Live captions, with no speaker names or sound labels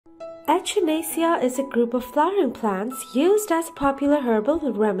Echinacea is a group of flowering plants used as a popular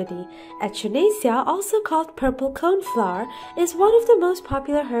herbal remedy. Echinacea, also called purple coneflower, is one of the most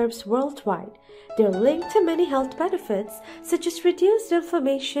popular herbs worldwide. They're linked to many health benefits such as reduced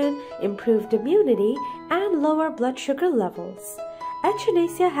inflammation, improved immunity, and lower blood sugar levels.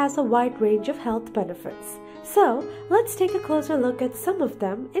 Echinacea has a wide range of health benefits, so let's take a closer look at some of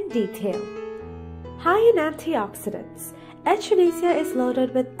them in detail. High in antioxidants. Echinacea is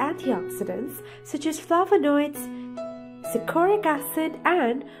loaded with antioxidants such as flavonoids, cichoric acid,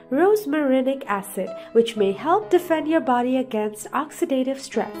 and rosmarinic acid, which may help defend your body against oxidative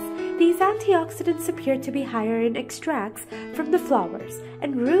stress. These antioxidants appear to be higher in extracts from the flowers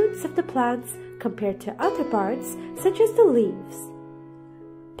and roots of the plants compared to other parts, such as the leaves.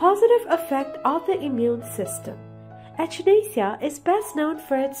 Positive effect on the immune system. Echinacea is best known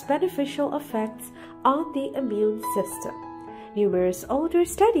for its beneficial effects on the immune system. Numerous older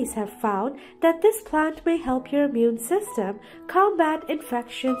studies have found that this plant may help your immune system combat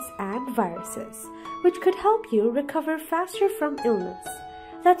infections and viruses, which could help you recover faster from illness.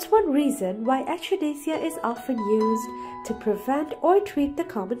 That's one reason why Echinacea is often used to prevent or treat the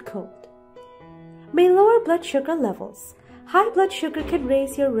common cold. May lower blood sugar levels. High blood sugar can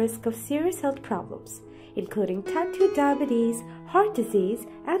raise your risk of serious health problems, including type 2 diabetes, heart disease,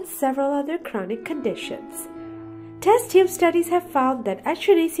 and several other chronic conditions. Test tube studies have found that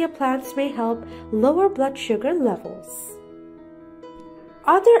Echinacea plants may help lower blood sugar levels.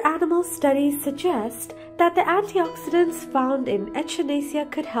 Other animal studies suggest that the antioxidants found in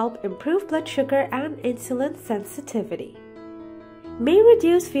Echinacea could help improve blood sugar and insulin sensitivity. May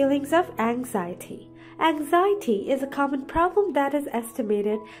reduce feelings of anxiety. Anxiety is a common problem that is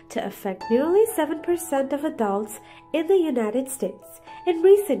estimated to affect nearly 7% of adults in the United States. In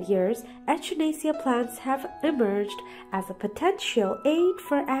recent years, Echinacea plants have emerged as a potential aid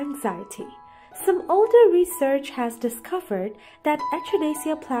for anxiety. Some older research has discovered that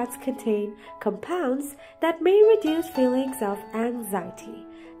Echinacea plants contain compounds that may reduce feelings of anxiety.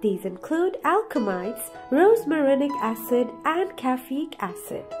 These include alkaloids, rosmarinic acid, and caffeic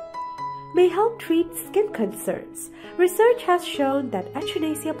acid. May help treat skin concerns. Research has shown that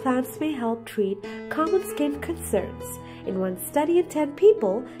Echinacea plants may help treat common skin concerns. In one study in 10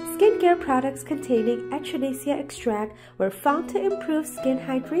 people, skincare products containing Echinacea extract were found to improve skin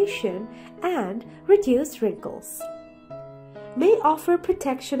hydration and reduce wrinkles. May offer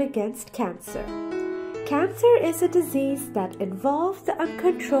protection against cancer. Cancer is a disease that involves the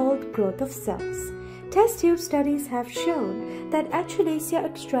uncontrolled growth of cells. Test tube studies have shown that Echinacea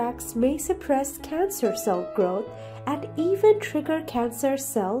extracts may suppress cancer cell growth and even trigger cancer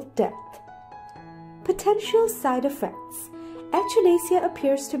cell death. Potential side effects. Echinacea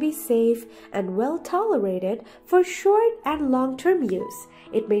appears to be safe and well tolerated for short and long-term use.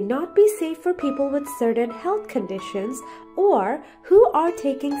 It may not be safe for people with certain health conditions or who are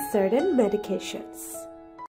taking certain medications.